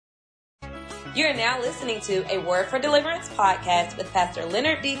You are now listening to a Word for Deliverance podcast with Pastor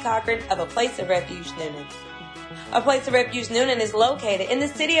Leonard D. Cochran of A Place of Refuge, Newnan. A Place of Refuge, Newnan is located in the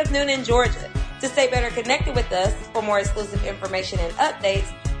city of Newnan, Georgia. To stay better connected with us, for more exclusive information and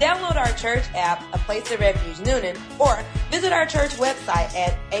updates, download our church app, A Place of Refuge, Newnan, or visit our church website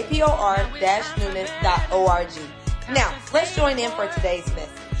at apor-newnan.org. Now, let's join in for today's message.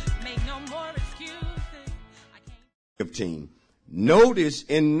 15. Notice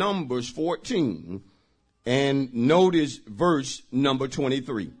in Numbers 14 and notice verse number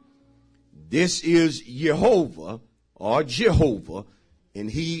 23. This is Jehovah or Jehovah,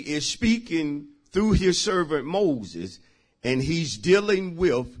 and he is speaking through his servant Moses, and he's dealing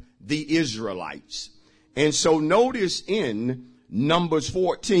with the Israelites. And so notice in Numbers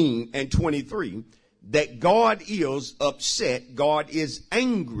 14 and 23 that God is upset. God is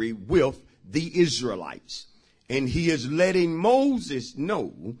angry with the Israelites. And he is letting Moses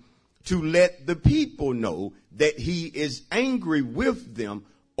know to let the people know that he is angry with them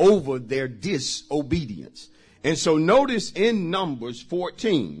over their disobedience. And so notice in Numbers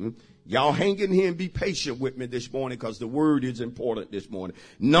 14, y'all hang in here and be patient with me this morning because the word is important this morning.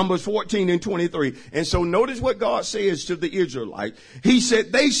 Numbers 14 and 23. And so notice what God says to the Israelites. He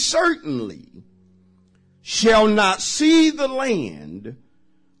said, they certainly shall not see the land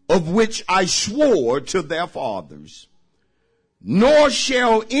of which I swore to their fathers, nor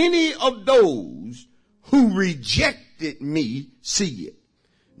shall any of those who rejected me see it.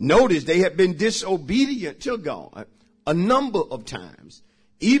 Notice they have been disobedient to God a number of times.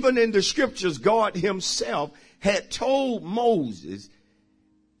 Even in the scriptures, God himself had told Moses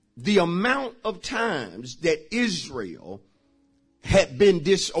the amount of times that Israel had been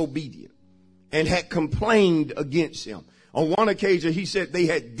disobedient and had complained against him. On one occasion, he said they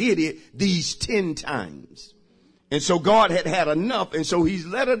had did it these 10 times. And so God had had enough. And so he's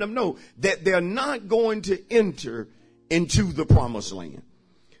letting them know that they're not going to enter into the promised land.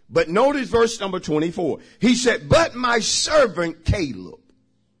 But notice verse number 24. He said, but my servant Caleb,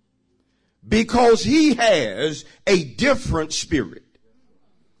 because he has a different spirit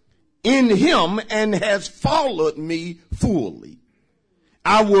in him and has followed me fully,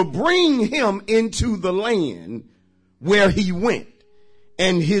 I will bring him into the land where he went,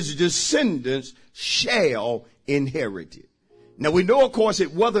 and his descendants shall inherit it. Now we know, of course,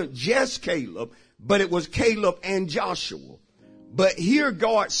 it wasn't just Caleb, but it was Caleb and Joshua. But here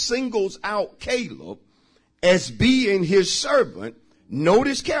God singles out Caleb as being his servant,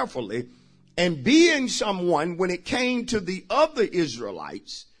 notice carefully, and being someone when it came to the other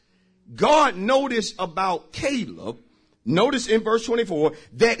Israelites. God noticed about Caleb, notice in verse 24,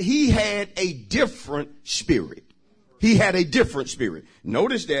 that he had a different spirit. He had a different spirit.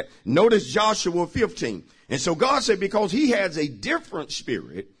 Notice that. Notice Joshua 15. And so God said, because he has a different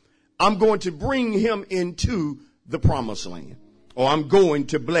spirit, I'm going to bring him into the promised land, or I'm going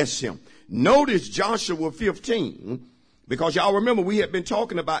to bless him. Notice Joshua 15, because y'all remember we had been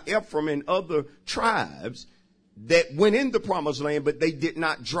talking about Ephraim and other tribes that went in the promised land, but they did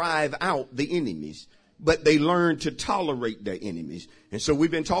not drive out the enemies, but they learned to tolerate their enemies. And so we've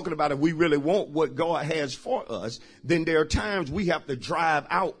been talking about if we really want what God has for us, then there are times we have to drive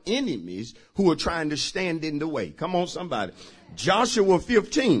out enemies who are trying to stand in the way. Come on, somebody. Joshua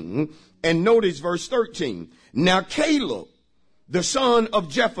 15, and notice verse 13. Now Caleb, the son of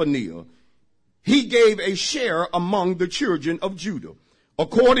Jephunneh, he gave a share among the children of Judah,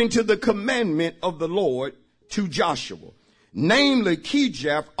 according to the commandment of the Lord to Joshua, namely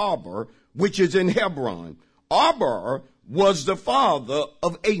Kirjath Arba, which is in Hebron. Arba was the father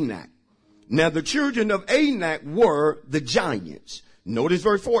of Anak. Now the children of Anak were the giants. Notice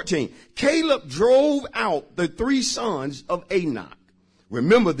verse 14. Caleb drove out the 3 sons of Anak.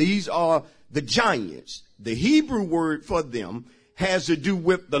 Remember, these are the giants. The Hebrew word for them has to do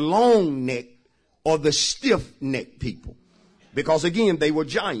with the long neck or the stiff neck people. Because again, they were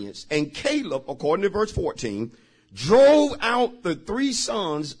giants. And Caleb, according to verse 14, drove out the 3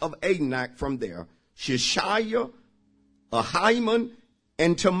 sons of Anak from there, Shishaiah, Ahiman,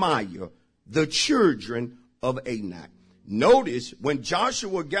 and Tamiah, the children of Anak. Notice when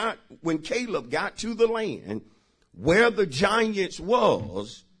Caleb got to the land where the giants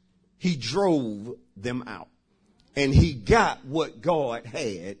was, he drove them out. And he got what God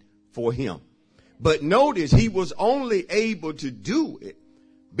had for him. But notice he was only able to do it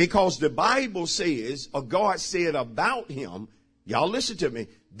because the Bible says, or God said about him, y'all listen to me,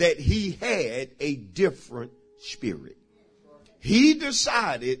 that he had a different spirit. He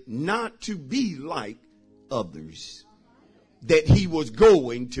decided not to be like others, that he was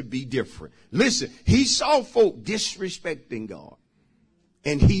going to be different. Listen, he saw folk disrespecting God.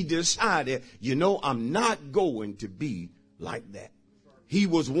 And he decided, I'm not going to be like that. He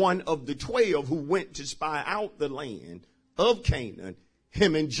was one of the 12 who went to spy out the land of Canaan.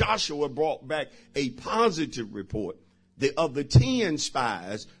 Him and Joshua brought back a positive report. The other 10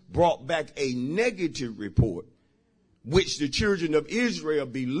 spies brought back a negative report, which the children of Israel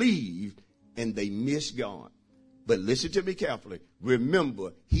believed, and they missed God. But listen to me carefully.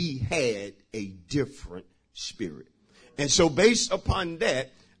 Remember, he had a different spirit. And so based upon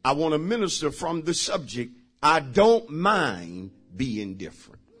that, I want to minister from the subject, I don't mind being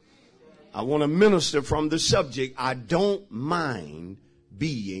different. I want to minister from the subject, I don't mind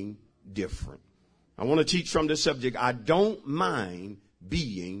being different. I want to teach from the subject, I don't mind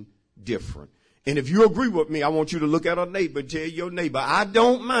being different. And if you agree with me, I want you to look at a neighbor and tell your neighbor, I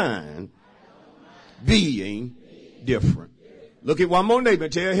don't mind being different. Look at one more neighbor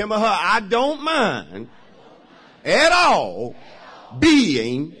and tell him or her, I don't mind at all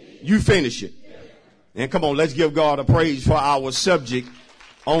being, you finish it. And come on, let's give God a praise for our subject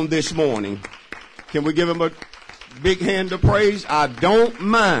on this morning. Can we give him a big hand of praise? I don't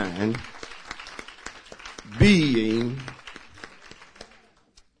mind being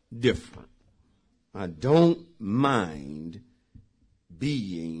different. I don't mind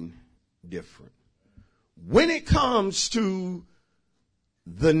being different. When it comes to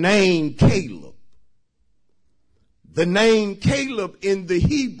the name Caleb, the name Caleb in the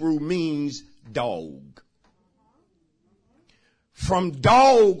Hebrew means dog. From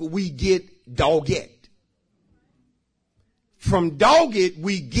dog, we get doggett. From doggett,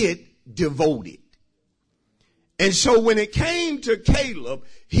 we get devoted. And so when it came to Caleb,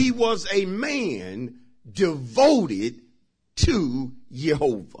 he was a man devoted to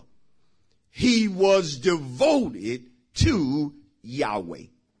Jehovah. He was devoted to Yahweh.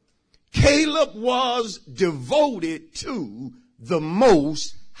 Caleb was devoted to the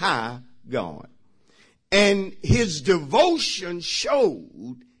Most High God. And his devotion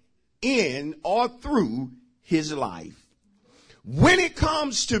showed in or through his life. When it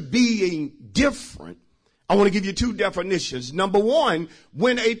comes to being different, I want to give you two definitions. Number one,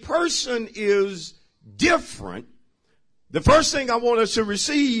 when a person is different, the first thing I want us to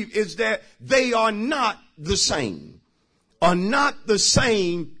receive is that they are not the same. Are not the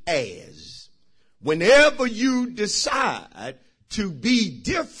same as. Whenever you decide to be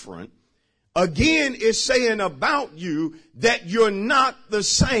different, again, it's saying about you that you're not the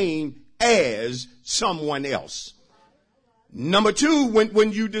same as someone else. Number two,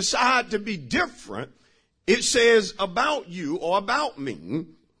 when you decide to be different, it says about you or about me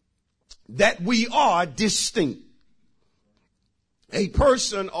that we are distinct. A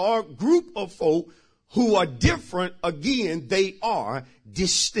person or group of folk who are different, again, they are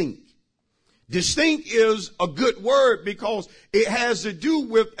distinct. Distinct is a good word because it has to do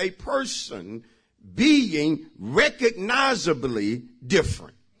with a person being recognizably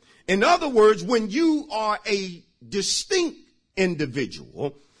different. In other words, when you are a distinct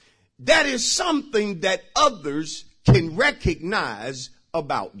individual, that is something that others can recognize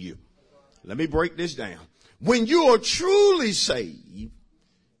about you. Let me break this down. When you are truly saved,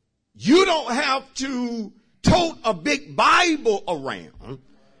 you don't have to tote a big Bible around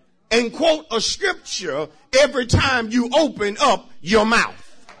and quote a scripture every time you open up your mouth.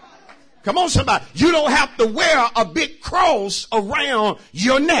 Come on, somebody. You don't have to wear a big cross around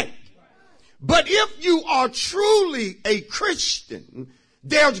your neck. But if you are truly a Christian,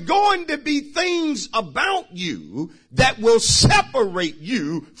 there's going to be things about you that will separate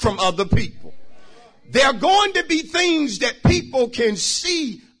you from other people. There are going to be things that people can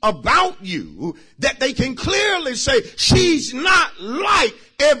see about you that they can clearly say, she's not like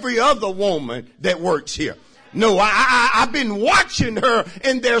every other woman that works here. No, I've been watching her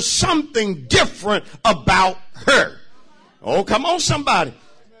and there's something different about her. Oh, come on, somebody.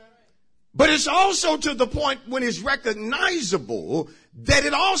 But it's also to the point when it's recognizable that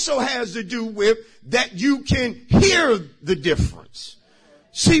it also has to do with that you can hear the difference.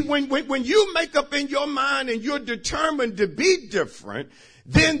 See, when you make up in your mind and you're determined to be different,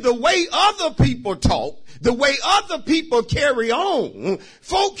 then the way other people talk, the way other people carry on,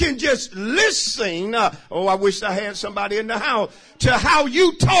 folk can just listen. I wish I had somebody in the house to how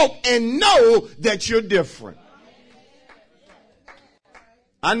you talk and know that you're different.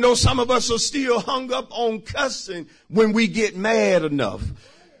 I know some of us are still hung up on cussing when we get mad enough.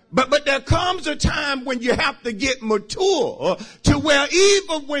 But there comes a time when you have to get mature to where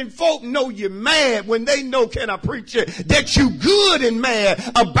even when folk know you're mad, when they know, can I preach it, that you good and mad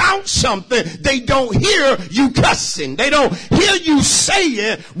about something, they don't hear you cussing. They don't hear you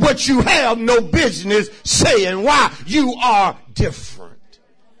saying what you have no business saying. Why? You are different.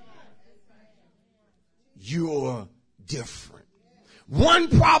 you're different. One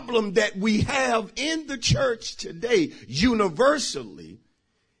problem that we have in the church today, universally,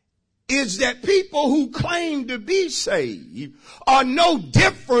 is that people who claim to be saved are no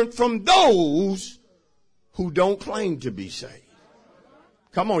different from those who don't claim to be saved.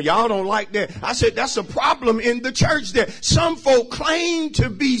 Come on, y'all don't like that. I said that's a problem in the church that some folk claim to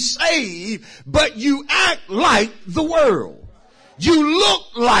be saved, but you act like the world. You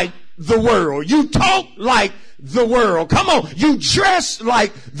look like the world. You talk like the world. Come on, you dress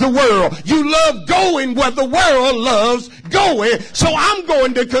like the world. You love going where the world loves going. So I'm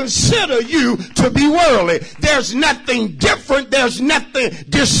going to consider you to be worldly. There's nothing different. There's nothing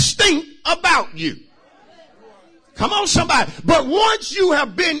distinct about you. Come on, somebody. But once you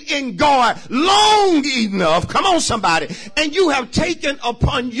have been in God long enough, come on, somebody, and you have taken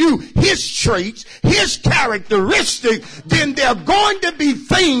upon you his traits, his characteristics, then there are going to be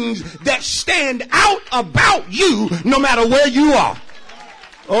things that stand out about you no matter where you are.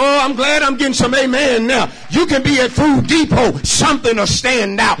 Oh, I'm glad I'm getting some amen now. You can be at Food Depot, something will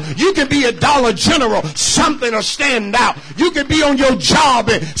stand out. You can be at Dollar General, something will stand out. You can be on your job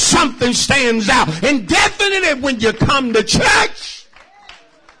and something stands out. And definitely when you come to church,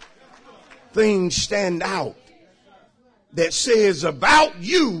 things stand out that says about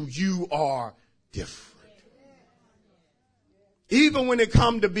you, you are different. Even when it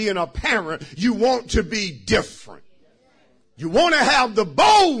comes to being a parent, you want to be different. You want to have the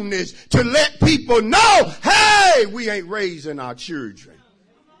boldness to let people know, hey, we ain't raising our children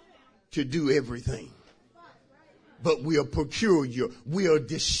to do everything. But we are peculiar. We are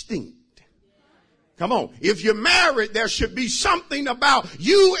distinct. Come on. If you're married, there should be something about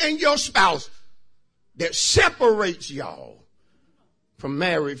you and your spouse that separates y'all from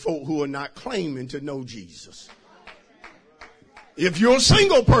married folk who are not claiming to know Jesus. If you're a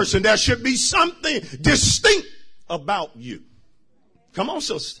single person, there should be something distinct about you. Come on,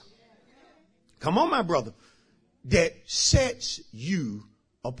 sister. Come on, my brother. That sets you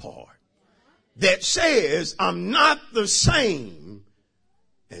apart. That says, I'm not the same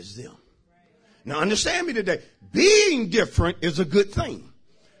as them. Now, understand me today. Being different is a good thing.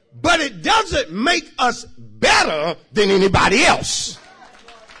 But it doesn't make us better than anybody else.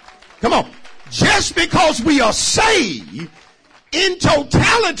 Come on. Just because we are saved, in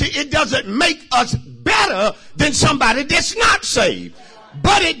totality, it doesn't make us better than somebody that's not saved.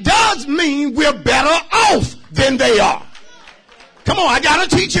 But it does mean we're better off than they are. Come on, I got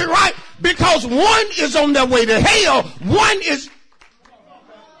to teach it right. Because one is on their way to hell. One is...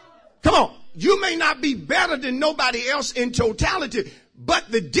 Come on. You may not be better than nobody else in totality.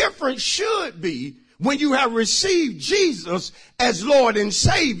 But the difference should be when you have received Jesus as Lord and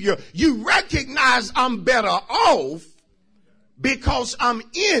Savior, you recognize I'm better off because I'm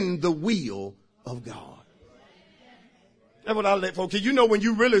in the will of God. That's what I let folks. You know, when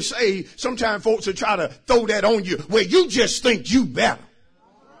you really say, sometimes folks will try to throw that on you where you just think you better.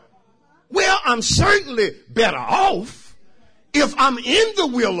 Well, I'm certainly better off if I'm in the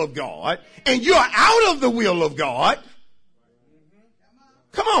will of God and you're out of the will of God.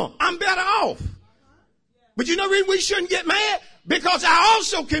 Come on, I'm better off. But you know we shouldn't get mad? Because I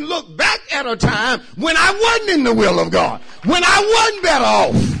also can look back at a time when I wasn't in the will of God, when I wasn't better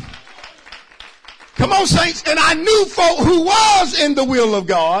off. Come on, saints. And I knew folk who was in the will of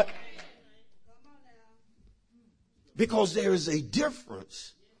God. Because there is a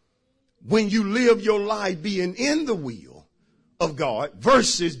difference when you live your life being in the will of God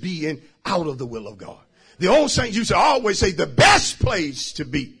versus being out of the will of God. The old saints used to always say the best place to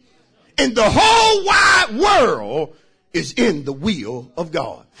be in the whole wide world is in the will of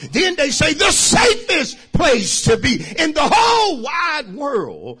God. Then they say the safest place to be in the whole wide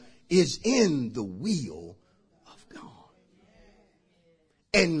world is in the will of God.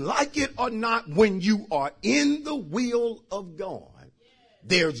 And like it or not, when you are in the will of God,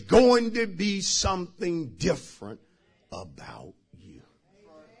 there's going to be something different about you.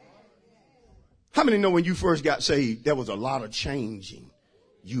 How many know when you first got saved, there was a lot of changing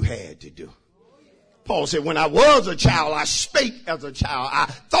you had to do? Paul said, when I was a child, I spake as a child. I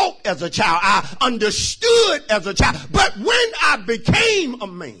thought as a child. I understood as a child. But when I became a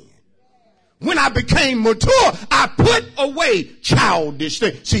man, when I became mature, I put away childish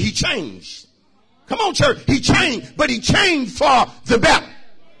things. See, he changed. Come on, church. He changed, but he changed for the better.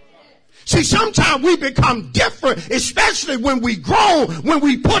 See, sometimes we become different, especially when we grow, when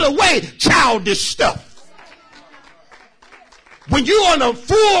we put away childish stuff. When you're a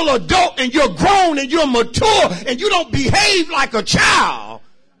full adult and you're grown and you're mature and you don't behave like a child,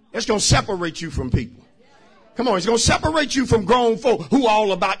 that's going to separate you from people. Come on, it's going to separate you from grown folk who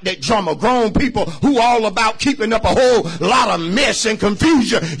all about that drama. Grown people who all about keeping up a whole lot of mess and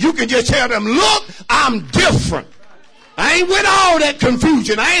confusion. You can just tell them, look, I'm different. I ain't with all that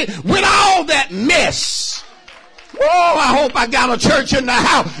confusion. I ain't with all that mess. Oh, I hope I got a church in the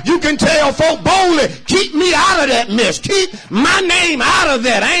house. You can tell folk boldly, keep me out of that mess. Keep my name out of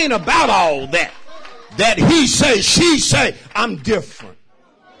that. I ain't about all that. That he say, she say. I'm different.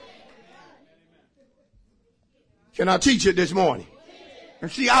 Can I teach it this morning?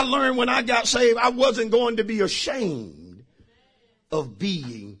 And see, I learned when I got saved, I wasn't going to be ashamed of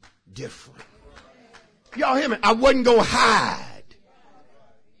being different. Y'all hear me? I wasn't going to hide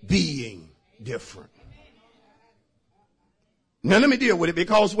being different. Now let me deal with it,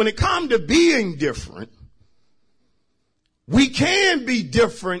 because when it comes to being different, we can be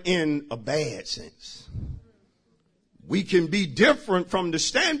different in a bad sense. We can be different from the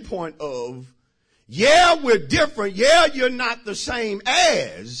standpoint of, yeah, we're different. Yeah, you're not the same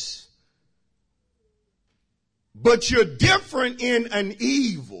as, but you're different in an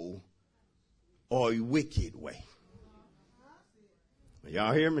evil or a wicked way.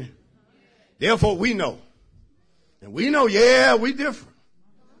 Y'all hear me? Therefore, we know. And we know, yeah, we different.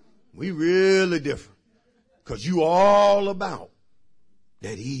 We really different. Because you all about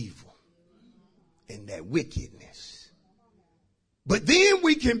that evil and that wickedness. But then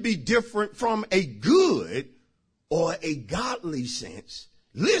we can be different from a good or a godly sense.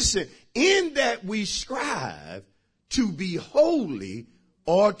 Listen, in that we strive to be holy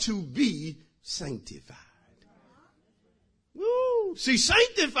or to be sanctified. Woo. See,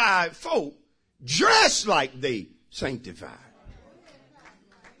 sanctified folk dress like they sanctified.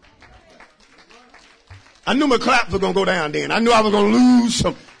 I knew my claps were going to go down then. I knew I was going to lose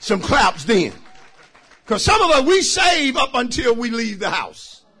some claps then. Because some of us, we save up until we leave the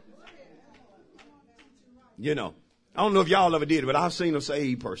house. You know, I don't know if y'all ever did it, but I've seen a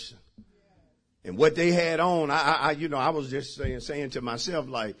saved person. And what they had on, I was just saying to myself,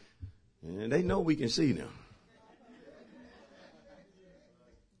 like, and they know we can see them.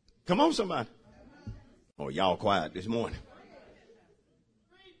 Come on, somebody. Oh, y'all quiet this morning.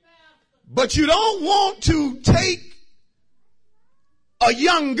 But you don't want to take a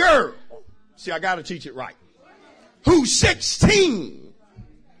young girl. See, I got to teach it right. Who's 16,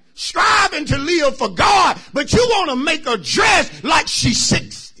 striving to live for God, but you want to make her dress like she's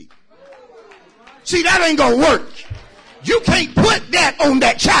 60. See, that ain't going to work. You can't put that on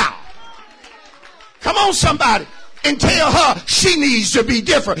that child. Come on, somebody. And tell her she needs to be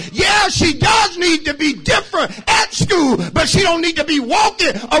different. Yeah, she does need to be different at school, but she don't need to be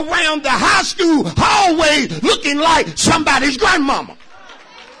walking around the high school hallway looking like somebody's grandmama.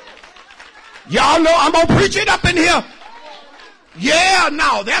 Y'all know I'm going to preach it up in here. Yeah,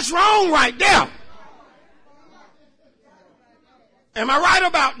 no, that's wrong right there. Am I right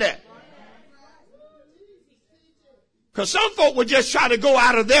about that? Because some folk would just try to go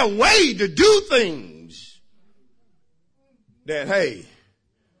out of their way to do things that, hey,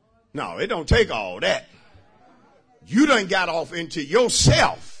 no, it don't take all that. You done got off into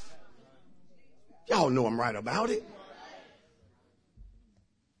yourself. Y'all know I'm right about it.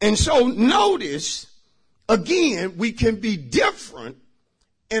 And so notice, again, we can be different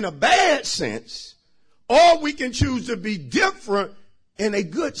in a bad sense, or we can choose to be different in a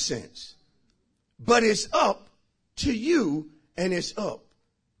good sense. But it's up to you and it's up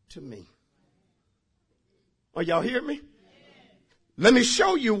to me. Are y'all hear me? Let me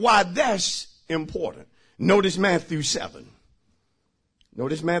show you why that's important. Notice Matthew 7.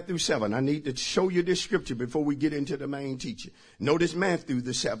 Notice Matthew 7. I need to show you this scripture before we get into the main teaching. Notice Matthew,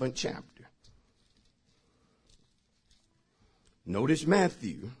 the 7th chapter. Notice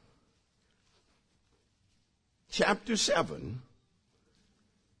Matthew, chapter 7,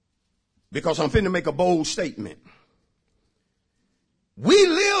 because I'm finna make a bold statement. We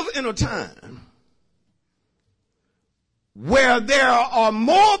live in a time where there are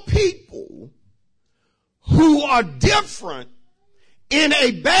more people who are different in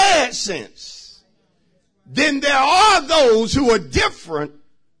a bad sense than there are those who are different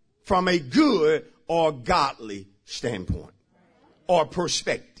from a good or godly standpoint or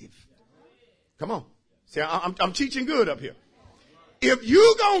perspective. Come on. See, I'm teaching good up here. If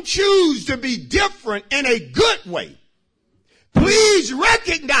you're going to choose to be different in a good way, please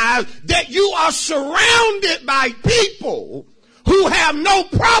recognize that you are surrounded by people who have no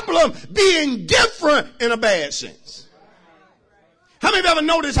problem being different in a bad sense. How many of you ever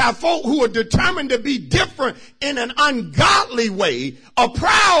noticed how folk who are determined to be different in an ungodly way are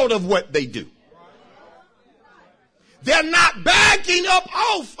proud of what they do? They're not backing up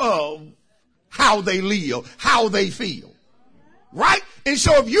off of how they live, how they feel. Right? And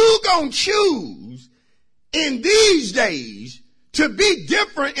so if you're going to choose in these days to be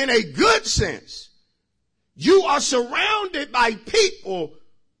different in a good sense, you are surrounded by people,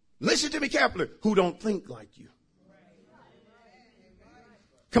 listen to me carefully, who don't think like you.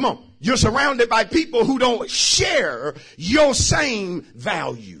 Come on. You're surrounded by people who don't share your same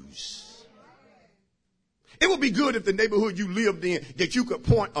values. It would be good if the neighborhood you lived in, that you could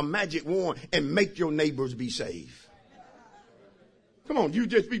point a magic wand and make your neighbors be saved. Come on, you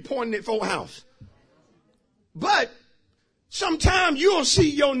just be pointing at full house. But sometimes you'll see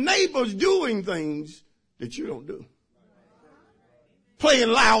your neighbors doing things that you don't do. Playing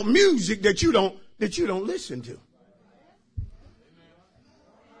loud music that you don't listen to.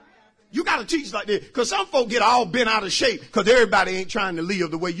 You got to teach like this, because some folk get all bent out of shape because everybody ain't trying to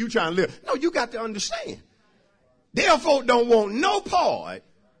live the way you trying to live. No, you got to understand. Their folk don't want no part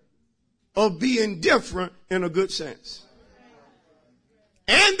of being different in a good sense.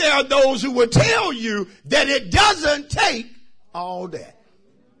 And there are those who will tell you that it doesn't take all that.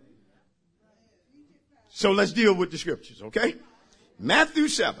 So let's deal with the scriptures, okay? Matthew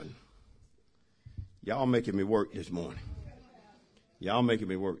 7. Y'all making me work this morning. Y'all making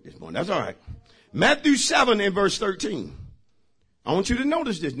me work this morning. That's all right. Matthew 7 and verse 13. I want you to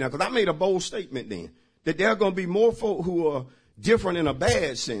notice this now, because I made a bold statement then, that there are going to be more folk who are different in a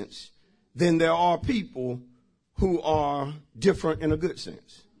bad sense than there are people who are different in a good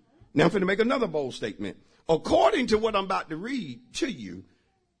sense. Now I'm going to make another bold statement. According to what I'm about to read to you,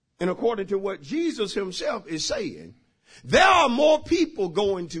 and according to what Jesus himself is saying, there are more people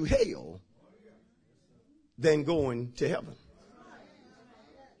going to hell than going to heaven.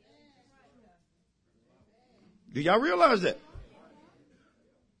 Do y'all realize that?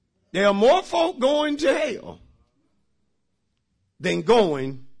 There are more folk going to hell than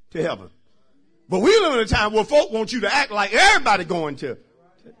going to heaven. But we live in a time where folk want you to act like everybody going to.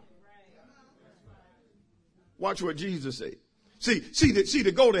 Watch what Jesus said. See,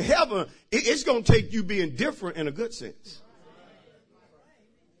 to go to heaven, it's going to take you being different in a good sense.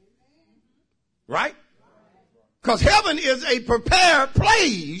 Right? Because heaven is a prepared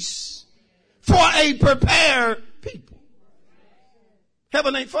place for a prepared people.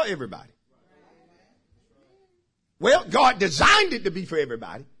 Heaven ain't for everybody. Well, God designed it to be for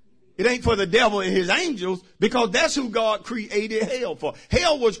everybody. It ain't for the devil and his angels, because that's who God created hell for.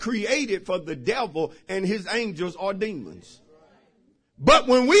 Hell was created for the devil and his angels or demons. But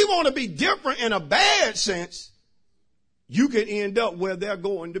when we want to be different in a bad sense, you can end up where they're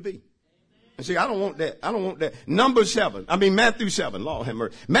going to be. And see, I don't want that. I don't want that. Matthew 7, Lord have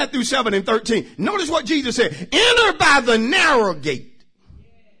mercy. Matthew 7 and 13. Notice what Jesus said. Enter by the narrow gate.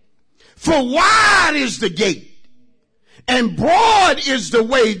 For wide is the gate, and broad is the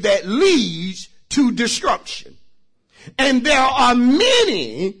way that leads to destruction. And there are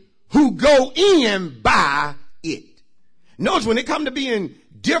many who go in by it. Notice when it comes to being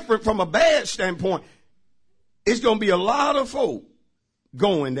different from a bad standpoint, it's going to be a lot of folk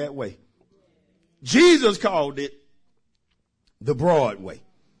going that way. Jesus called it the broad way.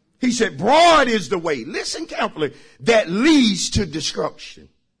 He said, broad is the way, listen carefully, that leads to destruction.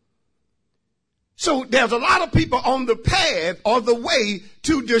 So there's a lot of people on the path or the way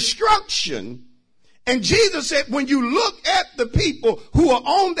to destruction. And Jesus said, when you look at the people who are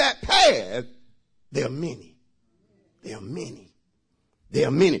on that path, there are many. There are many. There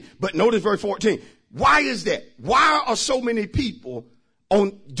are many. But notice verse 14. Why is that? Why are so many people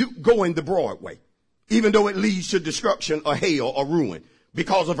going the broad way, even though it leads to destruction or hell or ruin?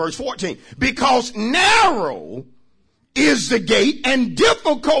 Because of verse 14. Because narrow is the gate and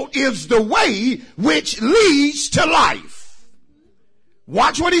difficult is the way which leads to life.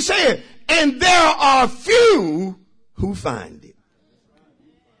 Watch what he said. And there are few who find it.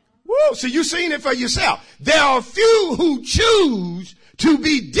 Whoa, so you've seen it for yourself. There are few who choose to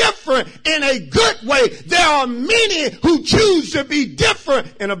be different in a good way. There are many who choose to be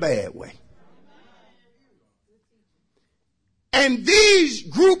different in a bad way. And these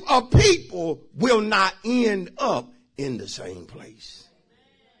group of people will not end up in the same place.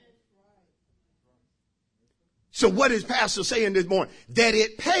 So what is Pastor saying this morning? That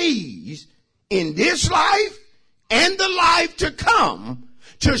it pays in this life and the life to come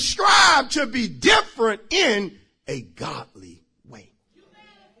to strive to be different in a godly way.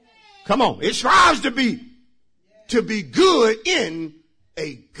 Come on. It strives to be good in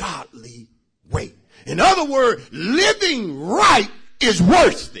a godly way. In other words, living right is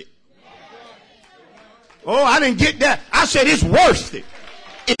worth it. Oh, I didn't get that. I said it's worth it.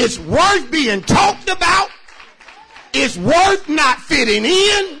 It's worth being talked about. It's worth not fitting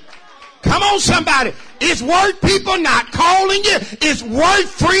in. Come on, somebody. It's worth people not calling you. It's worth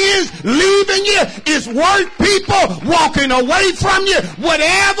friends leaving you. It's worth people walking away from you.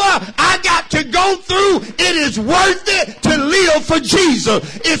 Whatever I got to go through, it is worth it to live for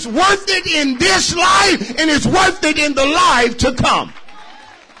Jesus. It's worth it in this life, and it's worth it in the life to come.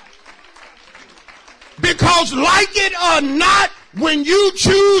 Because like it or not, when you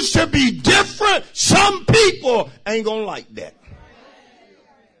choose to be different, some people ain't gonna like that.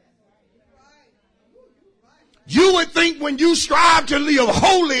 You would think when you strive to live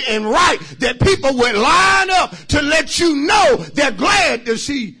holy and right that people would line up to let you know they're glad to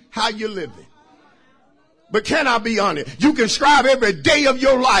see how you're living. But can I be honest? You can strive every day of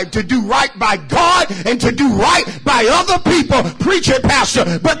your life to do right by God and to do right by other people, preacher,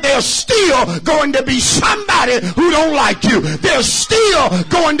 pastor, but there's still going to be somebody who don't like you. There's still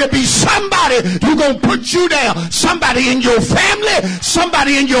going to be somebody who's going to put you down. Somebody in your family,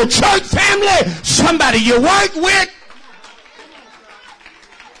 somebody in your church family, somebody you work with.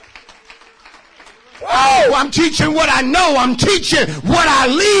 Oh, I'm teaching what I know. I'm teaching what I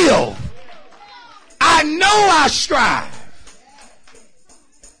live. I know I strive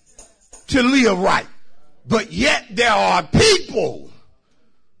to live right, but yet there are people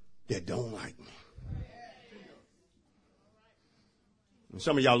that don't like me. And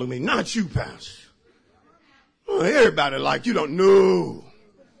some of y'all look at me, not you, Pastor. Oh, everybody like you don't know.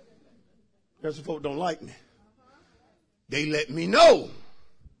 That's the folks don't like me. They let me know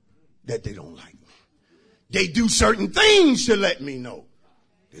that they don't like me. They do certain things to let me know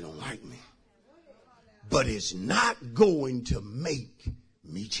they don't like me. But it's not going to make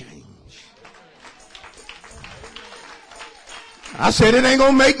me change. I said it ain't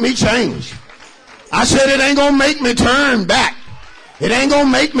going to make me change. I said it ain't going to make me turn back. It ain't going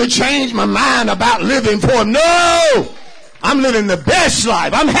to make me change my mind about living for him. No! I'm living the best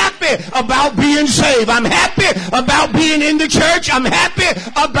life. I'm happy about being saved. I'm happy about being in the church. I'm happy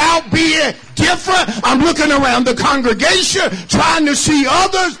about being different. I'm looking around the congregation trying to see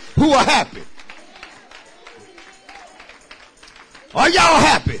others who are happy. Are y'all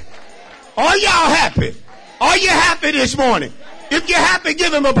happy? Are y'all happy? Are you happy this morning? If you're happy,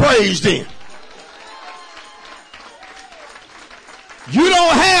 give him a praise then. You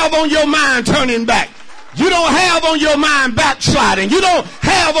don't have on your mind turning back. You don't have on your mind backsliding. You don't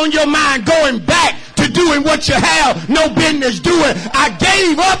have on your mind going back to doing what you have no business doing. I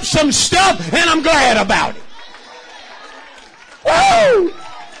gave up some stuff and I'm glad about it. Woo!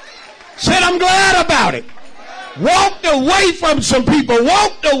 Said I'm glad about it. Walked away from some people.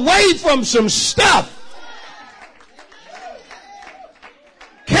 Walked away from some stuff.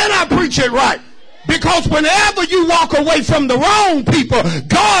 Can I preach it right? Because whenever you walk away from the wrong people,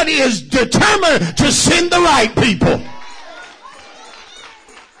 God is determined to send the right people.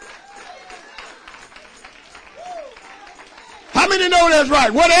 How many know that's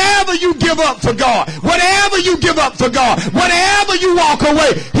right? Whatever you give up for God, whatever you give up for God, whatever you walk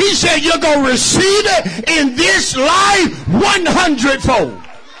away, he said you're going to receive it in this life 100-fold.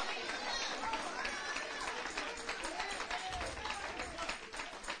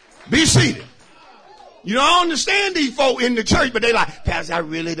 Be seated. You know, I understand these folk in the church, but they like, Pastor, I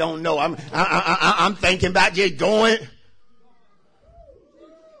really don't know. I'm thinking about just going.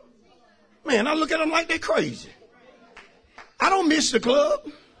 Man, I look at them like they're crazy. I don't miss the club.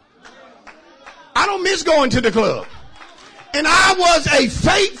 I don't miss going to the club. And I was a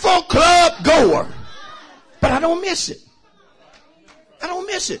faithful club goer. But I don't miss it. I don't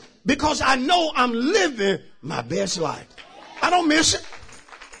miss it. Because I know I'm living my best life. I don't miss it.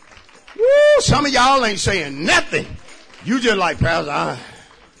 Woo, some of y'all ain't saying nothing. You just like, Pastor,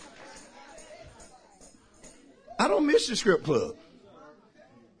 I don't miss the strip club.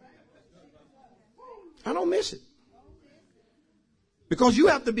 I don't miss it. Because you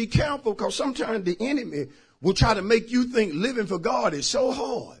have to be careful, because sometimes the enemy will try to make you think living for God is so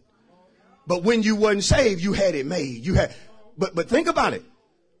hard. But when you wasn't saved, you had it made. But think about it.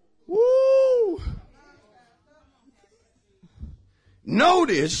 Woo.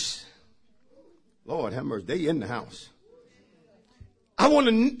 Notice, Lord have mercy, they in the house. I want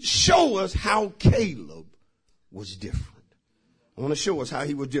to show us how Caleb was different. I want to show us how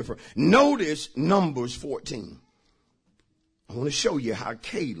he was different. Notice Numbers 14. I want to show you how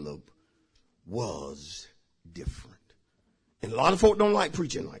Caleb was different. And a lot of folk don't like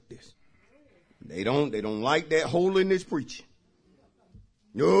preaching like this. They don't like that holiness preaching.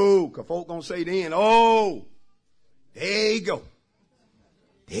 No, because folk gonna say then, oh, there you go.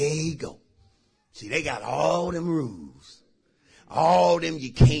 There you go. See, they got all them rules. All them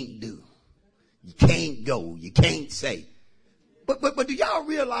you can't do. You can't go. You can't say. But do y'all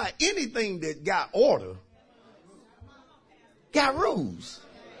realize anything that got order got rules?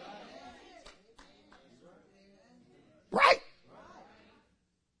 Right?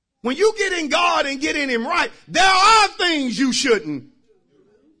 When you get in God and get in him right, there are things you shouldn't.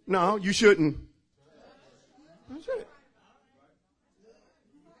 No, you shouldn't. That's it.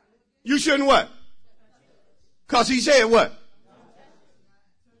 You shouldn't what? Because he said what?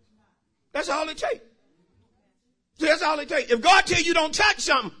 That's all it takes. That's all it takes. If God tells you don't touch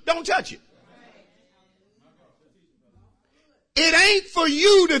something, don't touch it. It ain't for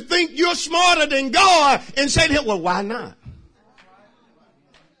you to think you're smarter than God and say to him, well, why not?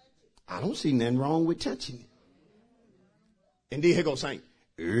 I don't see nothing wrong with touching it. And then here goes Saint.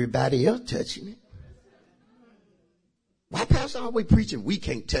 Everybody else touching it. Why pastor always preaching we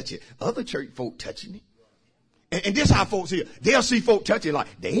can't touch it? Other church folk touching it. And this how folks here. They'll see folk touching it like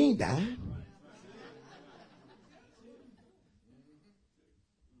they ain't dying.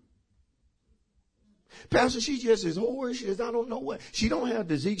 Pastor, she just as whorish as I don't know what. She don't have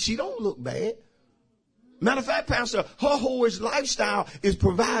disease. She don't look bad. Matter of fact, Pastor, her whorish lifestyle is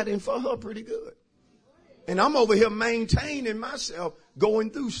providing for her pretty good. And I'm over here maintaining myself going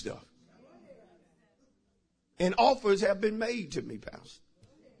through stuff. And offers have been made to me, Pastor.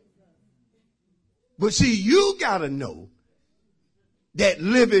 But see, you got to know that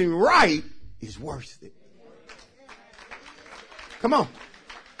living right is worth it. Come on.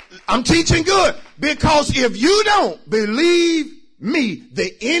 I'm teaching good. Because if you don't believe me,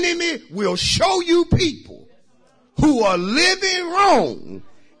 the enemy will show you people who are living wrong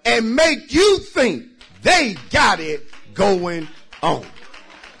and make you think they got it going on.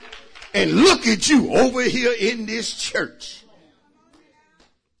 And look at you over here in this church.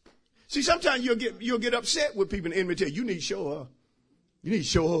 See, sometimes you'll get upset with people and the enemy tell you need to show her. You need to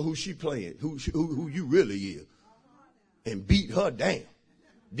show her who she playing, who you really is. And beat her down.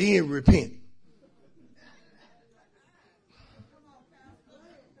 Then repent.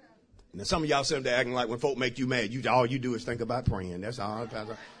 Now some of y'all sit there acting like when folk make you mad, all you do is think about praying. That's all.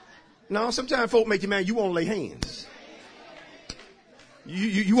 No, sometimes folk make you mad, you want to lay hands.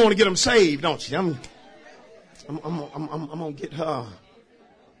 You want to get them saved, don't you? I'm gonna get her.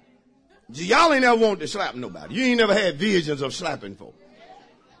 Y'all ain't never wanted to slap nobody. You ain't never had visions of slapping folk.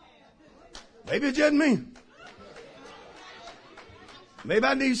 Maybe it's just me. Maybe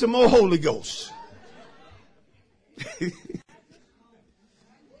I need some more Holy Ghost.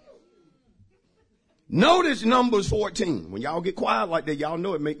 Notice Numbers 14. When y'all get quiet like that, y'all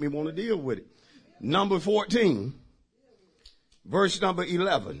know it make me want to deal with it. Number 14, verse number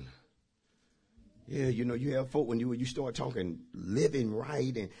 11. Yeah, you know, you have folk when you start talking living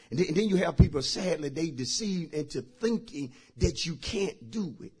right, and then you have people, sadly, they deceived into thinking that you can't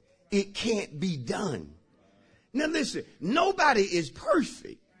do it. It can't be done. Now listen, nobody is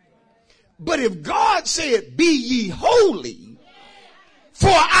perfect. But if God said, be ye holy, for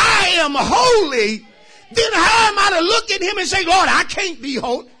I am holy, then how am I to look at him and say, Lord, I can't be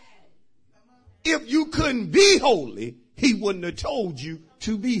holy? If you couldn't be holy, he wouldn't have told you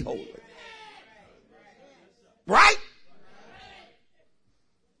to be holy. Right?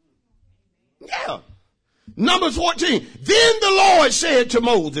 Yeah. Numbers 14. Then the Lord said to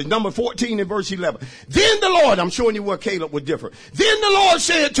Moses, number 14 and verse 11. Then the Lord, I'm showing you where Caleb was different. Then the Lord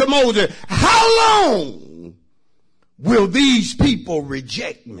said to Moses, how long will these people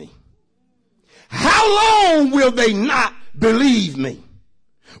reject me? How long will they not believe me?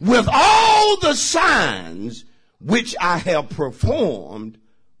 With all the signs which I have performed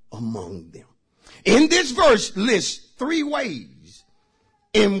among them. In this verse lists 3 ways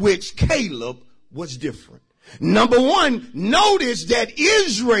in which Caleb was different. Number 1, notice that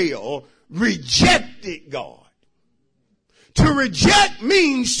Israel rejected God. To reject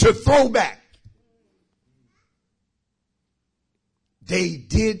means to throw back. They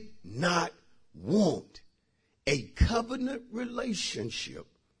did not want a covenant relationship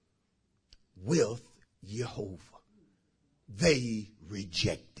with Jehovah. They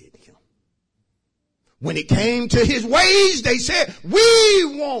rejected him. When it came to his ways, they said, we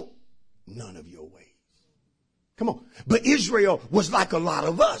want none of your ways. Come on. But Israel was like a lot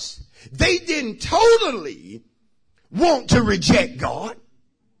of us. They didn't totally want to reject God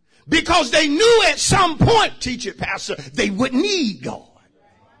because they knew at some point, teacher, pastor, they would need God.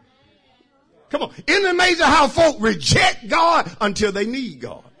 Come on. Isn't it amazing how folk reject God until they need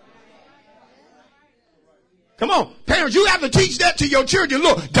God? Come on. Parents, you have to teach that to your children.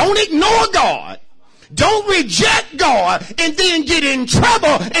 Look, don't ignore God. Don't reject God and then get in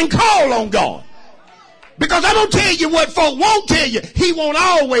trouble and call on God. Because I'm going to tell you what folk won't tell you. He won't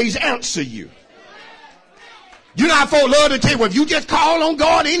always answer you. You know how folks love to tell you, well, if you just call on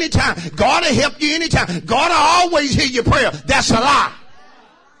God anytime, God will help you anytime. God will always hear your prayer. That's a lie.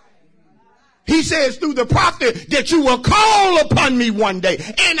 He says through the prophet that you will call upon me one day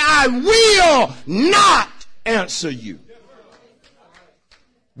and I will not answer you.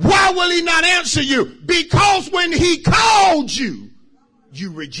 Why will he not answer you? Because when he called you,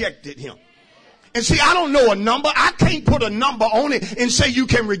 you rejected him. And see, I don't know a number. I can't put a number on it and say you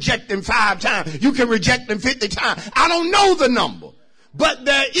can reject him 5 times. You can reject him 50 times. I don't know the number. But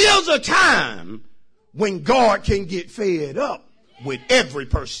there is a time when God can get fed up with every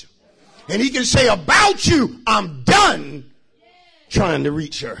person. And he can say about you, I'm done trying to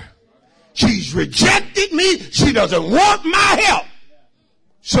reach her. She's rejected me. She doesn't want my help.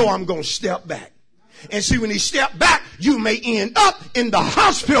 So I'm going to step back. And see, when he stepped back, you may end up in the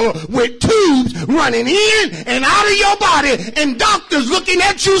hospital with tubes running in and out of your body and doctors looking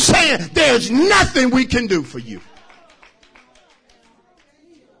at you saying, there's nothing we can do for you.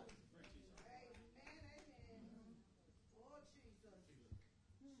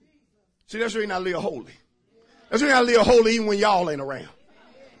 See, that's the reason I live holy. That's the reason I live holy even when y'all ain't around.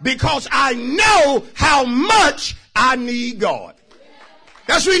 Because I know how much I need God.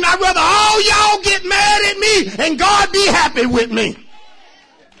 That's the reason I'd rather all y'all get mad at me and God be happy with me.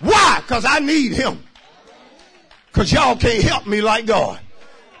 Why? Because I need him. Because y'all can't help me like God.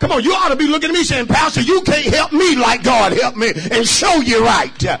 Come on, you ought to be looking at me saying, Pastor, you can't help me like God helped me, and show you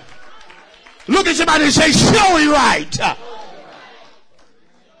right. Look at somebody and say, show you right.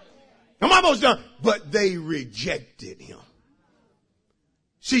 I'm almost done. But they rejected him.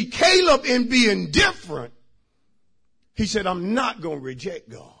 See, Caleb, in being different, he said, I'm not going to reject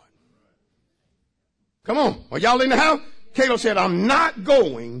God. Come on. Are y'all in the house? Caleb said, I'm not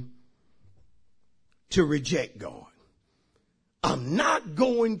going to reject God. I'm not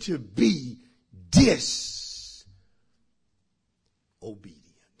going to be disobedient.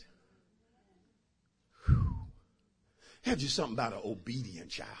 Whew. Have just something about an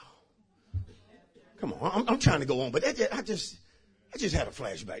obedient child. Come on, I'm trying to go on, but I just had a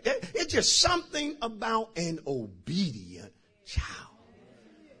flashback. It's just something about an obedient child.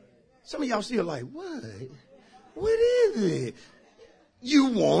 Some of y'all still like, what? What is it? You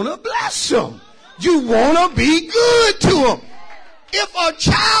want to bless them. You want to be good to them. If a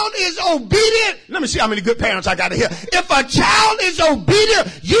child is obedient, let me see how many good parents I got here. If a child is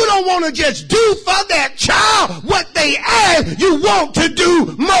obedient, you don't want to just do for that child what they ask. You want to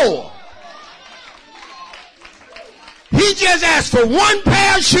do more. He just asked for one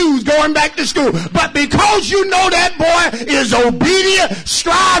pair of shoes going back to school. But because you know that boy is obedient,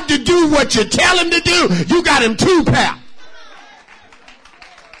 strive to do what you tell him to do, you got him 2 pair.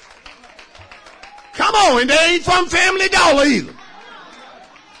 Come on, and they ain't from Family Dollar either.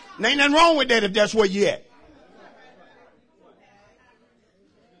 And ain't nothing wrong with that if that's where you at.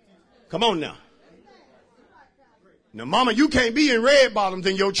 Come on now. Now, mama, you can't be in red bottoms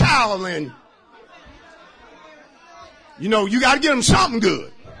and your child and you know, you got to get them something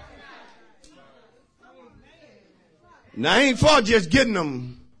good. Now, I ain't for just getting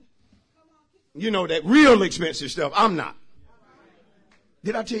them, you know, that real expensive stuff. I'm not.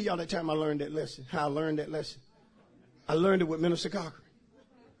 Did I tell y'all that time I learned that lesson? How I learned that lesson? I learned it with Minister Cochran.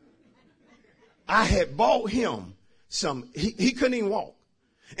 I had bought him some, he couldn't even walk.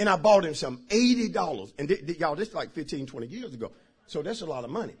 And I bought him some $80. And y'all, this is like 15, 20 years ago. So that's a lot of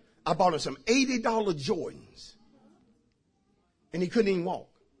money. I bought him some $80 Jordans. And he couldn't even walk.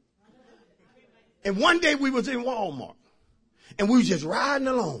 And one day we was in Walmart. And we was just riding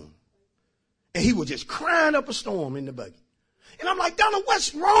along. And he was just crying up a storm in the buggy. And I'm like, Donna,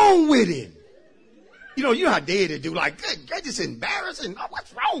 what's wrong with him? You know how daddy do. Like, that's just embarrassing. Oh,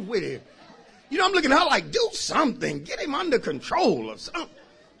 what's wrong with him? You know, I'm looking at her like, do something. Get him under control or something.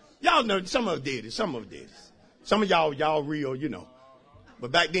 Y'all know some of us did it. Some of us did it. Some of y'all real, you know.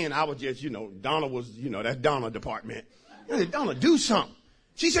 But back then I was just, you know, Donna was, you know, that's Donna department. I said, Donna, do something.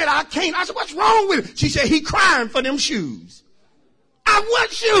 She said, I can't. I said, what's wrong with him? She said, he crying for them shoes.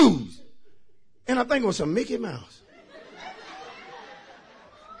 What shoes? And I think it was some Mickey Mouse.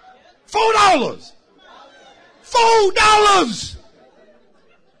 $4. $4.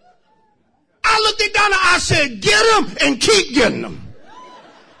 I looked at Donna, I said, get them and keep getting them.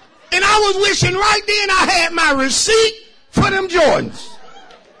 And I was wishing right then I had my receipt for them Jordans.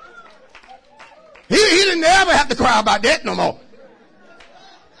 He didn't ever have to cry about that no more.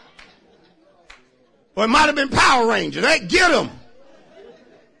 Or it might have been Power Rangers. Hey, get them.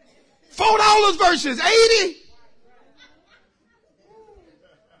 $4 versus 80.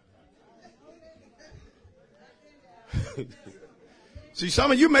 See,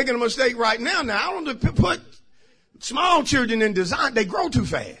 some of you making a mistake right now. Now, I don't put Small children in design, they grow too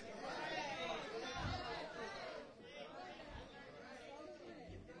fast.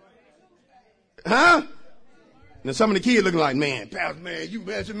 Huh? Now some of the kids looking like, man, Pastor, man, you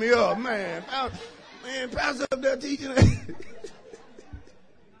messing me up, man. Pastor up there teaching.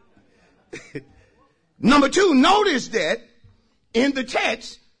 Number two, notice that in the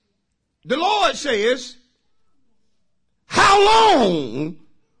text, the Lord says, how long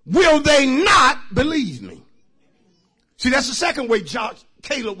will they not believe me? See, that's the second way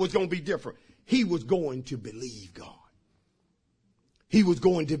Caleb was going to be different. He was going to believe God. He was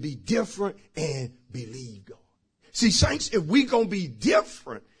going to be different and believe God. See, saints, if we're going to be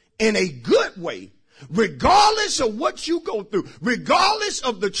different in a good way, regardless of what you go through, regardless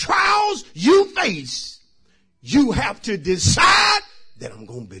of the trials you face, you have to decide that I'm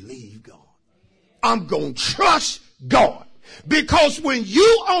going to believe God. I'm going to trust God. Because when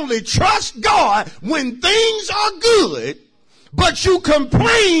you only trust God when things are good, but you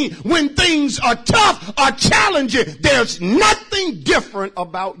complain when things are tough or challenging, there's nothing different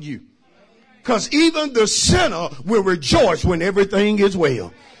about you. Because even the sinner will rejoice when everything is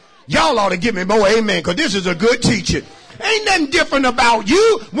well. Y'all ought to give me more amen, because this is a good teaching. Ain't nothing different about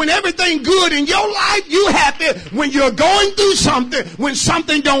you. When everything good in your life, you happy. When you're going through something, when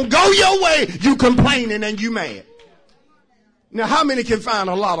something don't go your way, you complaining and you mad. Now, how many can find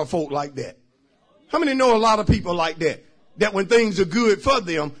a lot of folk like that? How many know a lot of people like that? That when things are good for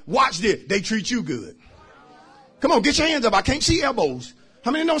them, watch this, they treat you good. Come on, get your hands up. I can't see elbows.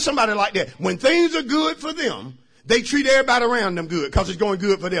 How many know somebody like that? When things are good for them, they treat everybody around them good because it's going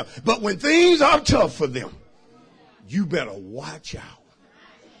good for them. But when things are tough for them, you better watch out.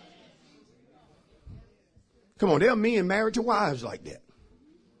 Come on, there are men married to wives like that.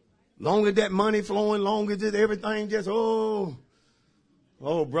 Long as that money flowing, long as everything just, oh,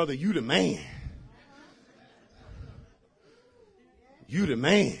 brother, you the man. You the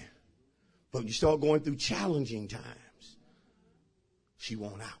man. But you start going through challenging times, she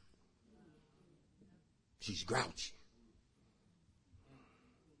won't out. She's grouchy.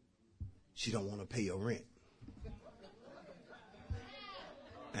 She don't want to pay her rent.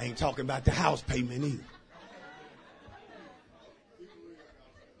 I ain't talking about the house payment either.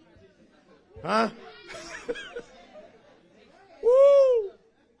 Huh? Woo!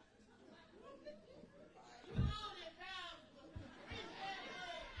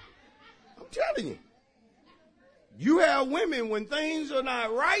 I'm telling you. You have women, when things are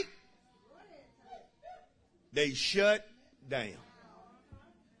not right, they shut down.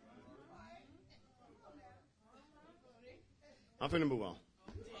 I'm finna move on.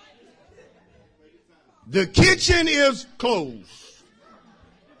 The kitchen is closed.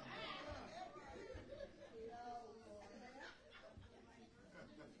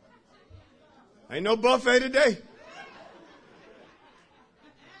 Ain't no buffet today.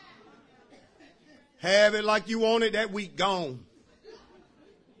 Have it like you want it, that week gone.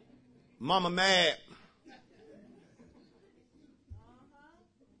 Mama mad.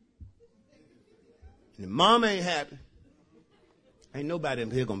 And if mama ain't happy, ain't nobody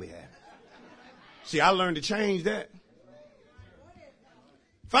in here gonna be happy. See, I learned to change that.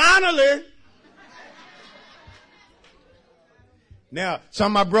 Finally. Now,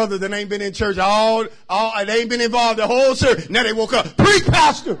 some of my brothers that ain't been in church they ain't been involved the whole service. Now they woke up. Preach,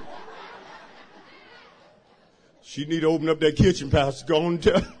 pastor. She need to open up that kitchen, pastor. Go on and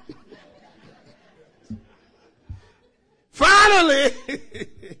tell. Finally.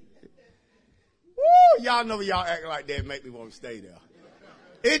 Woo, y'all know y'all act like that make me want to stay there.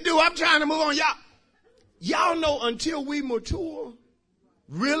 It do. I'm trying to move on. Y'all know until we mature,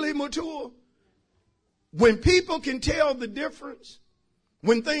 really mature, when people can tell the difference,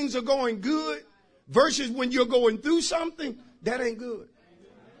 when things are going good versus when you're going through something, that ain't good.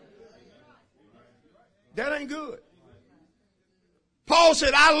 That ain't good. Paul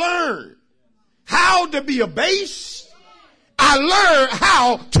said, I learned how to be abased. I learned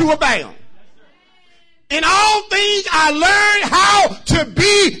how to abound. In all things, I learned how to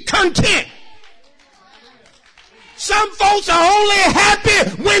be content. Some folks are only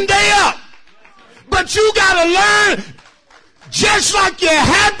happy when they up. But you got to learn, just like you're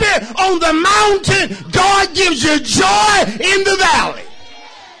happy on the mountain, God gives you joy in the valley.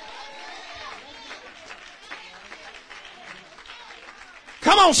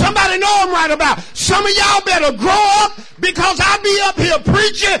 Come on, somebody know I'm right about. Some of y'all better grow up, because I be up here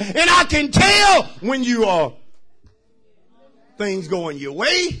preaching and I can tell when you are things going your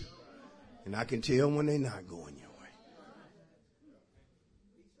way, and I can tell when they're not going your way.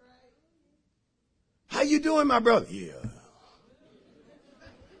 How you doing, my brother? Yeah.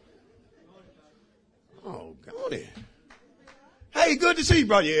 Oh, God. Hey, good to see you,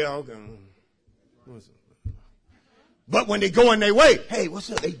 brother. Yeah, okay. But when they go in their way, hey,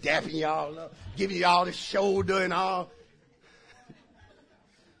 what's up? They dapping y'all up, giving y'all the shoulder and all.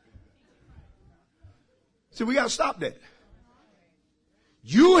 See, we got to stop that.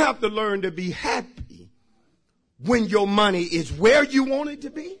 You have to learn to be happy when your money is where you want it to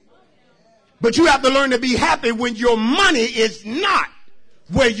be. But you have to learn to be happy when your money is not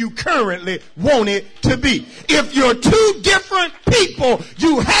where you currently want it to be. If you're two different people,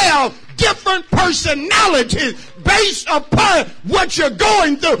 you have different personalities based upon what you're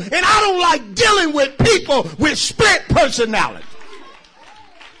going through. And I don't like dealing with people with split personalities,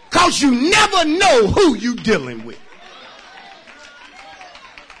 because you never know who you're dealing with.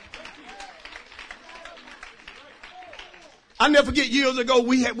 I never forget, years ago,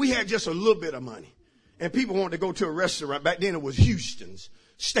 we had just a little bit of money. And people wanted to go to a restaurant. Back then it was Houston's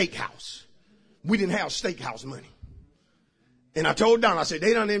Steakhouse. We didn't have steakhouse money. And I told Don, I said,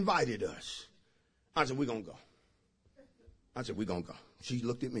 they done invited us. I said, we're going to go. I said, we're going to go. She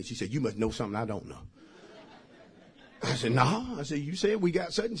looked at me. She said, you must know something I don't know. I said, no. I said, you said we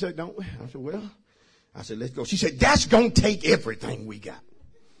got such and such, don't we? I said, well. I said, let's go. She said, that's going to take everything we got.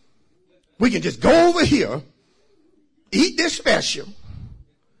 We can just go over here, eat this special.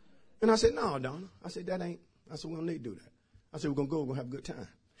 And I said, no, Donna. I said, that ain't. I said, we don't need to do that. I said, we're going to go. We're going to have a good time.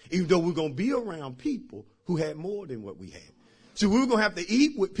 Even though we're going to be around people who had more than what we had. So we were going to have to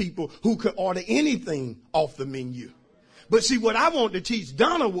eat with people who could order anything off the menu. But see, what I wanted to teach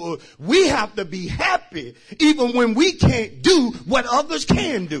Donna was we have to be happy even when we can't do what others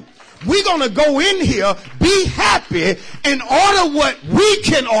can do. We're going to go in here, be happy, and order what we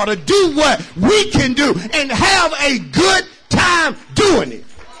can order, do what we can do, and have a good time doing it.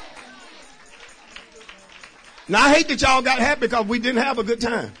 Now, I hate that y'all got happy because we didn't have a good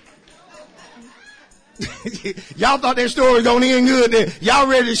time. Y'all thought that story was going to end good. Then y'all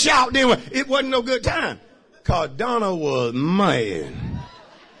ready to shout. Then it wasn't no good time. Because Donna was mad.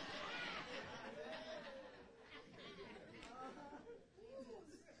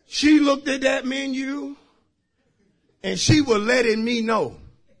 She looked at that menu and she was letting me know.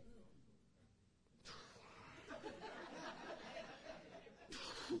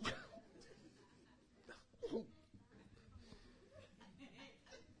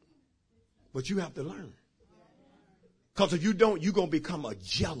 But you have to learn. Because if you don't, you're going to become a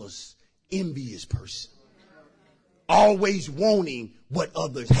jealous, envious person. Always wanting what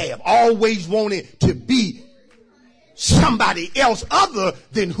others have. Always wanting to be somebody else other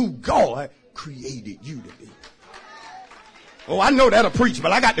than who God created you to be. Oh, I know that'll preach,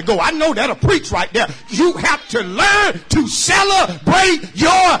 but I got to go. I know that'll preach right there. You have to learn to celebrate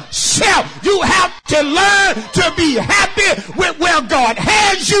yourself. You have to learn to be happy with where God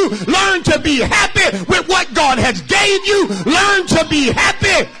has you. Learn to be happy with what God has gave you. Learn to be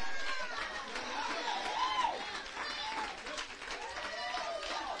happy.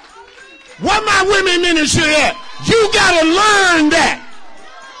 Where my women ministry at? You got to learn that.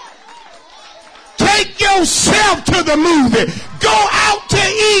 Take yourself to the movie. Go out to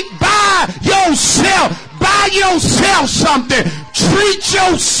eat by yourself. Buy yourself something. Treat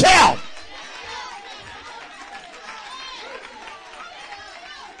yourself.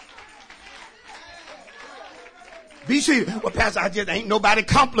 Be seated. Well, Pastor, I just ain't nobody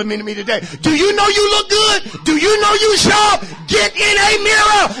complimenting me today. Do you know you look good? Do you know you sharp? Get in a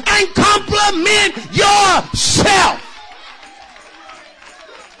mirror and compliment yourself.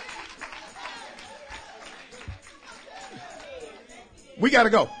 We got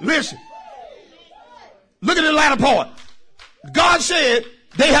to go. Listen. Look at the latter part. God said,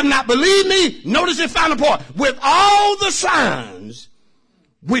 they have not believed me. Notice the final part. With all the signs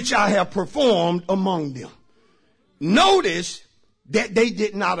which I have performed among them. Notice that they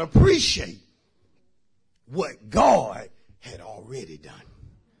did not appreciate what God had already done.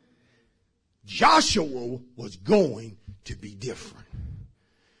 Joshua was going to be different.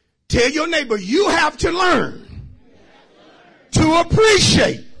 Tell your neighbor, you have to learn to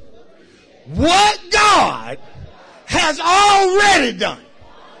appreciate what God has already done.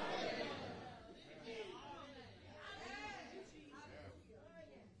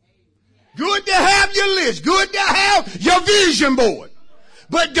 Good to have your list. Good to have your vision board.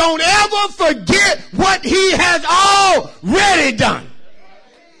 But don't ever forget what he has already done.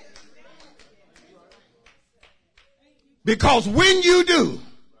 Because when you do,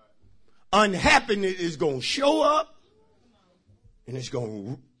 unhappiness is going to show up and it's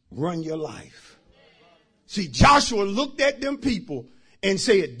going to run your life. See, Joshua looked at them people and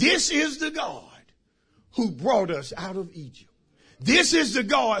said, this is the God who brought us out of Egypt. This is the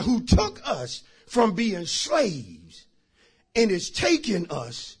God who took us from being slaves and is taking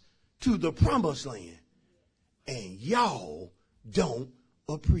us to the promised land. And y'all don't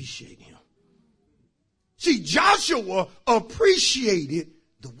appreciate him. See, Joshua appreciated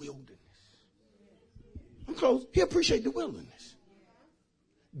the wilderness. I'm close. He appreciated the wilderness.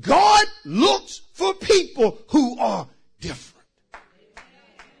 God looks for people who are different.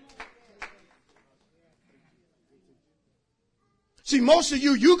 See, most of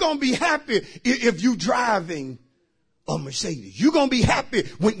you're going to be happy if you're driving a Mercedes. You're going to be happy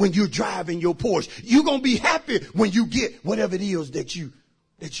when you're driving your Porsche. You're going to be happy when you get whatever it is that you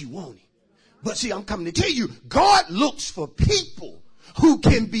want. But see, I'm coming to tell you, God looks for people who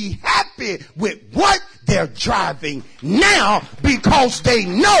can be happy with what they're driving now because they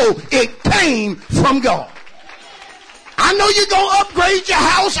know it came from God. I know you're going to upgrade your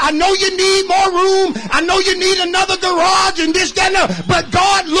house. I know you need more room. I know you need another garage and this, that, and that. But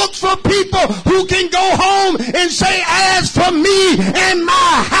God looks for people who can go home and say, as for me and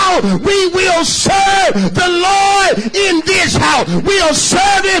my house, we will serve the Lord in this house. We'll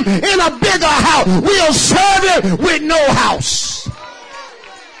serve him in a bigger house. We'll serve him with no house.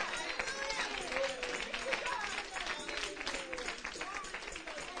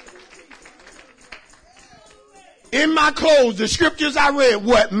 In my clothes, the scriptures I read,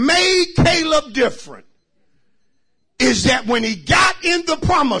 what made Caleb different is that when he got in the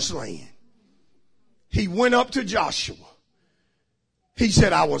promised land, he went up to Joshua. He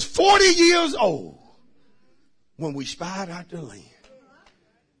said, I was 40 years old when we spied out the land.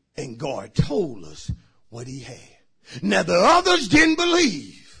 And God told us what he had. Now the others didn't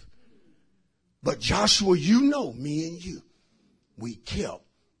believe. But Joshua, you know, me and you, we kept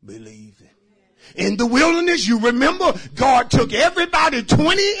believing. In the wilderness, you remember, God took everybody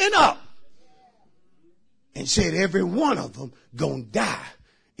 20 and up and said every one of them gonna die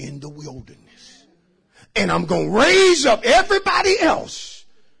in the wilderness. And I'm gonna raise up everybody else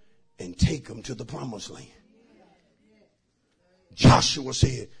and take them to the promised land.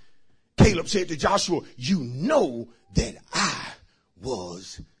 Caleb said to Joshua, you know that I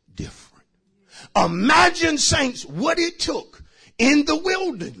was different. Imagine, saints, what it took in the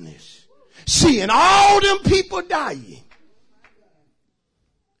wilderness. Seeing all them people dying,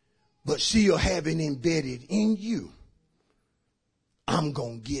 but still having embedded in you, I'm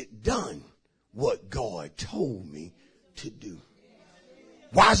going to get done what God told me to do.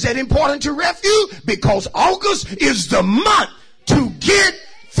 Why is that important to Refuge? Because August is the month to get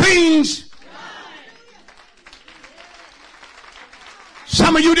things done.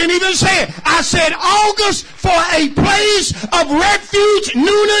 Some of you didn't even say it. I said August for a place of refuge,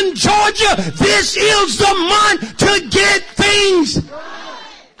 Newnan, Georgia. This is the month to get things.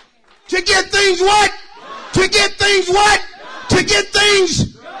 To get things what? To get things what? To get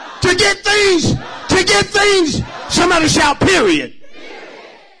things. To get things. To get things. Somebody shout period.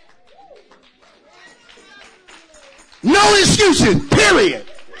 No excuses, period.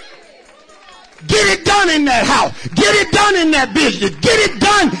 Get it done in that house. Get it done in that business. Get it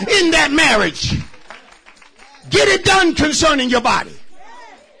done in that marriage. Get it done concerning your body.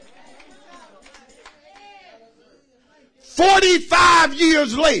 45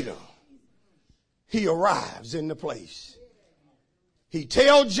 years later, he arrives in the place. He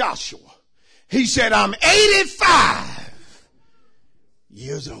tells Joshua, he said, I'm 85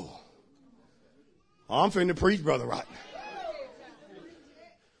 years old. I'm finna preach, Brother Rodney.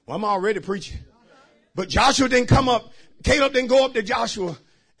 Well, I'm already preaching. But Joshua didn't come up. Caleb didn't go up to Joshua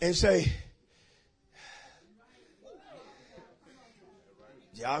and say,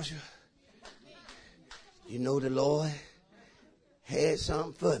 Joshua, you know the Lord had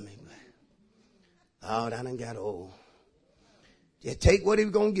something for me. But, oh, I done got old. Just take what he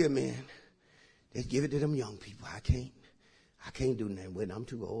was going to give me and just give it to them young people. I can't do nothing with it. I'm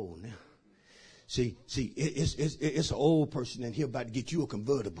too old now. See, it's an old person in here about to get you a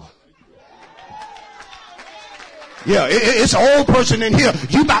convertible. Yeah, it's an old person in here.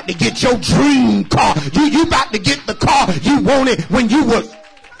 You about to get your dream car. You about to get the car you wanted when you were.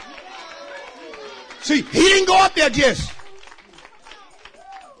 See, he didn't go up there just.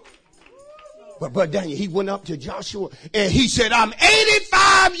 But Brother Daniel, he went up to Joshua and he said, I'm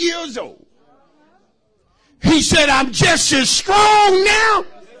 85 years old. He said, I'm just as strong now.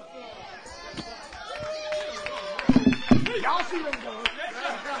 Y'all see them going.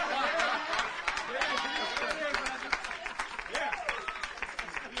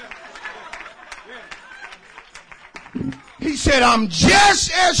 He said, I'm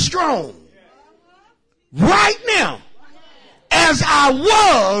just as strong right now as I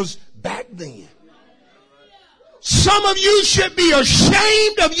was back then. Some of you should be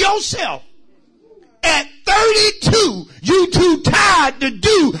ashamed of yourself at 32, you too tired to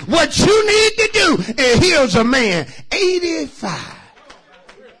do what you need to do. And here's a man, 85.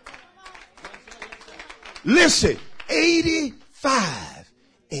 Listen, 85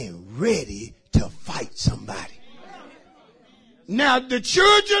 and ready to fight somebody. Now, the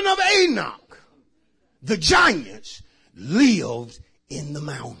children of Enoch, the giants, lived in the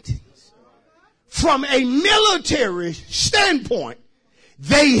mountains. From a military standpoint,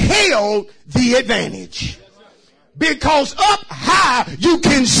 they held the advantage. Because up high, you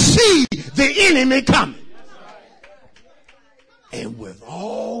can see the enemy coming. And with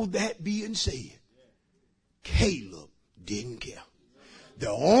all that being said, Caleb didn't care. The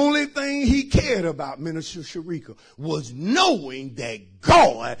only thing he cared about, Minister Sharika, was knowing that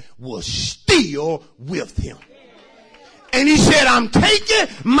God was still with him. And he said, I'm taking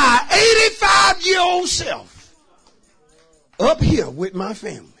my 85-year-old self up here with my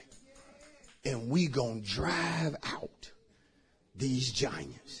family, and we gonna drive out these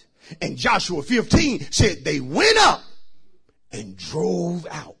giants. And Joshua 15 said they went up and drove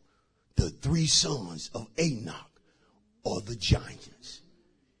out the 3 sons of Enoch, or the giants.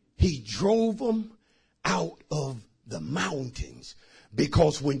 He drove them out of the mountains,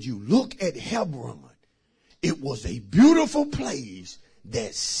 because when you look at Hebron, it was a beautiful place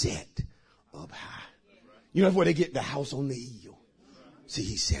that set up high. You know where they get the house on the hill? See,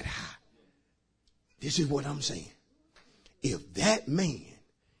 he set high. This is what I'm saying. If that man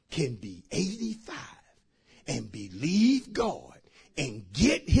can be 85 and believe God and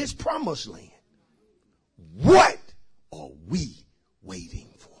get his promised land, what are we waiting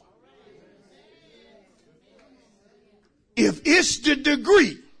for? If it's the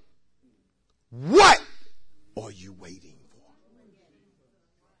degree, what are you waiting for?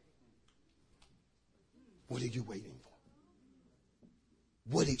 What are you waiting for?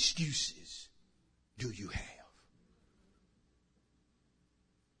 What excuses do you have?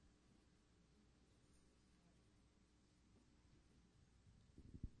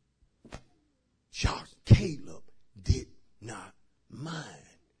 Caleb did not mind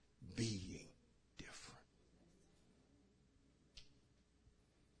being different.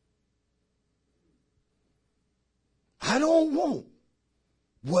 I don't want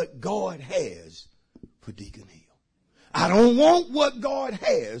what God has for Deacon Hill. I don't want what God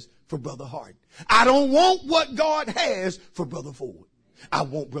has for Brother Harden. I don't want what God has for Brother Ford. I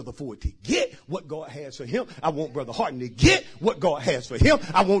want Brother Ford to get what God has for him. I want Brother Harden to get what God has for him.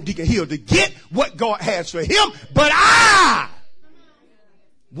 I want Deacon Hill to get what God has for him. But I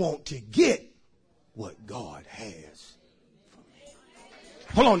want to get what God has for me.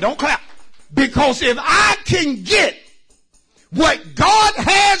 Hold on, don't clap. Because if I can get what God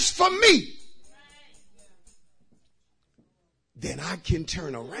has for me, then I can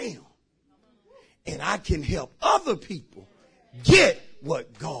turn around and I can help other people get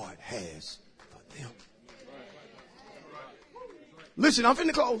what God has for them. Listen, I'm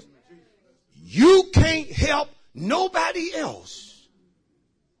finna close. You can't help nobody else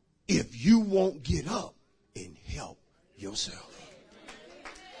if you won't get up and help yourself.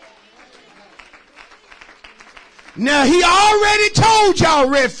 Now, he already told y'all,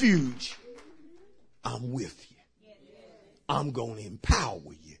 Refuge, I'm with you. I'm going to empower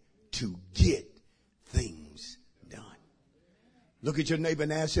you to get things done. Look at your neighbor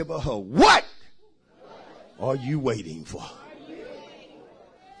and ask him or her, what are you waiting for?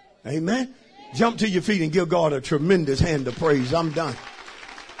 Amen. Jump to your feet and give God a tremendous hand of praise. I'm done.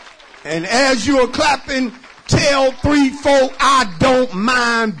 And as you're clapping, tell 3, 4, I don't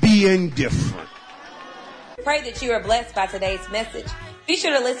mind being different. Pray that you are blessed by today's message. Be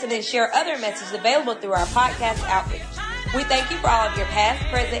sure to listen and share other messages available through our podcast outreach. We thank you for all of your past,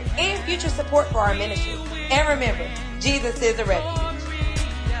 present, and future support for our ministry. And remember, Jesus is a refuge.